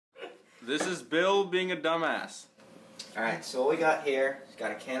This is Bill being a dumbass. Alright, so what we got here is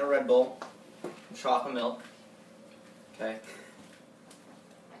got a can of Red Bull, chocolate milk. Okay.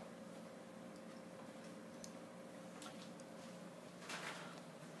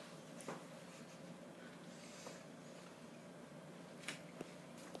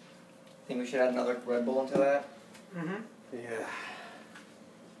 Think we should add another Red Bull into that? Mm-hmm. Yeah.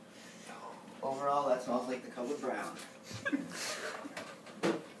 Overall, that smells like the cupboard brown.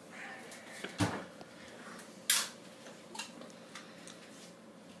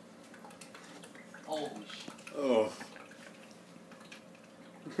 Holy shit. Oh.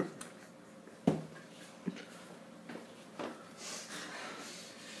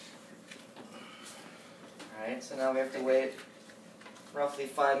 Alright, so now we have to wait roughly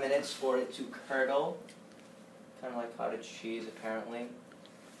 5 minutes for it to curdle. Kind of like cottage cheese, apparently. And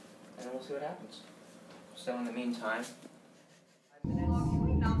then we'll see what happens. So in the meantime, Can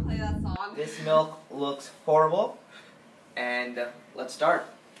we not play that song? this milk looks horrible. And let's start.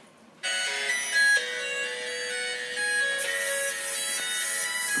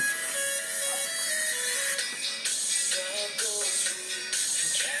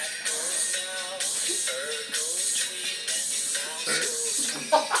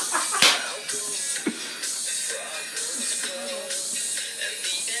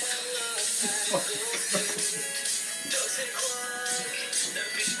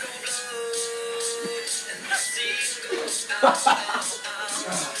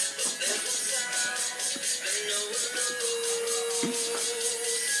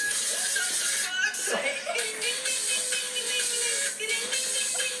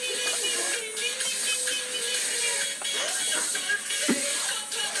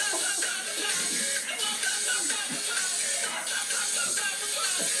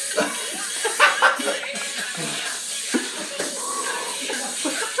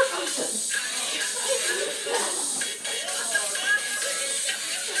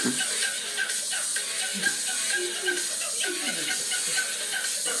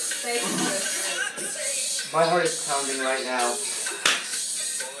 My heart is pounding right now.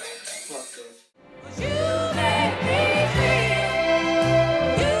 Fuck this.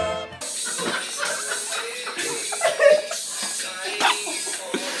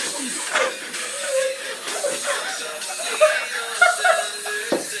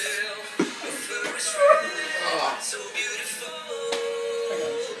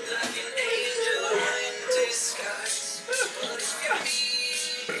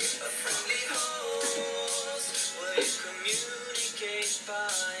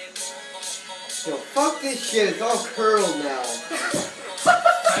 Yo, fuck this shit, it's all curdled now.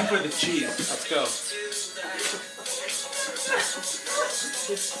 Time for the cheese. Let's go.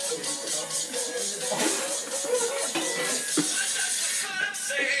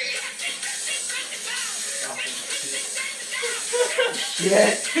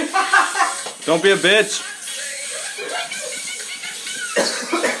 Shit. Don't be a bitch.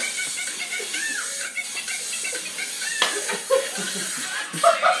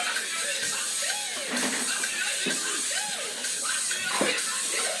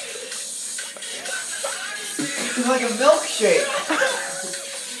 It's like a milkshake.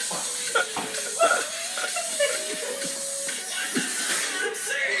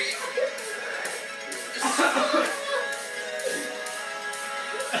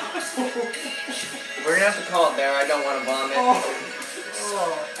 We're gonna have to call it there. I don't want to vomit.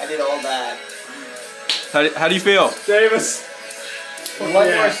 I did all that. How do you feel? Davis. One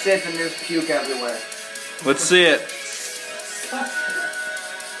more sip and there's puke everywhere. Let's see it.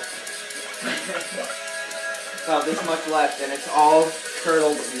 About this much left, and it's all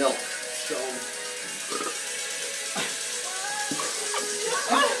curdled milk. So.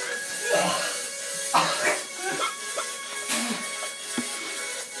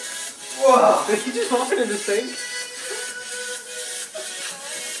 Whoa! Did he just vomit in the sink?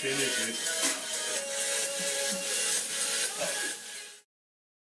 Finish it.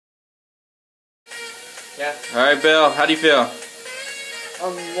 Yeah. Alright, Bill, how do you feel?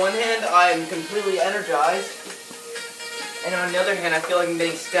 On one hand, I'm completely energized, and on the other hand, I feel like I'm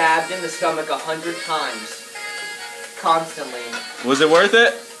getting stabbed in the stomach 100 times. Constantly. Was it worth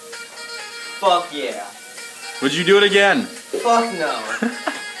it? Fuck yeah. Would you do it again? Fuck no.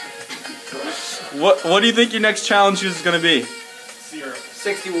 What do you think your next challenge is gonna be? 0.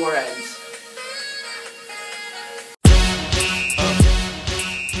 60 warheads.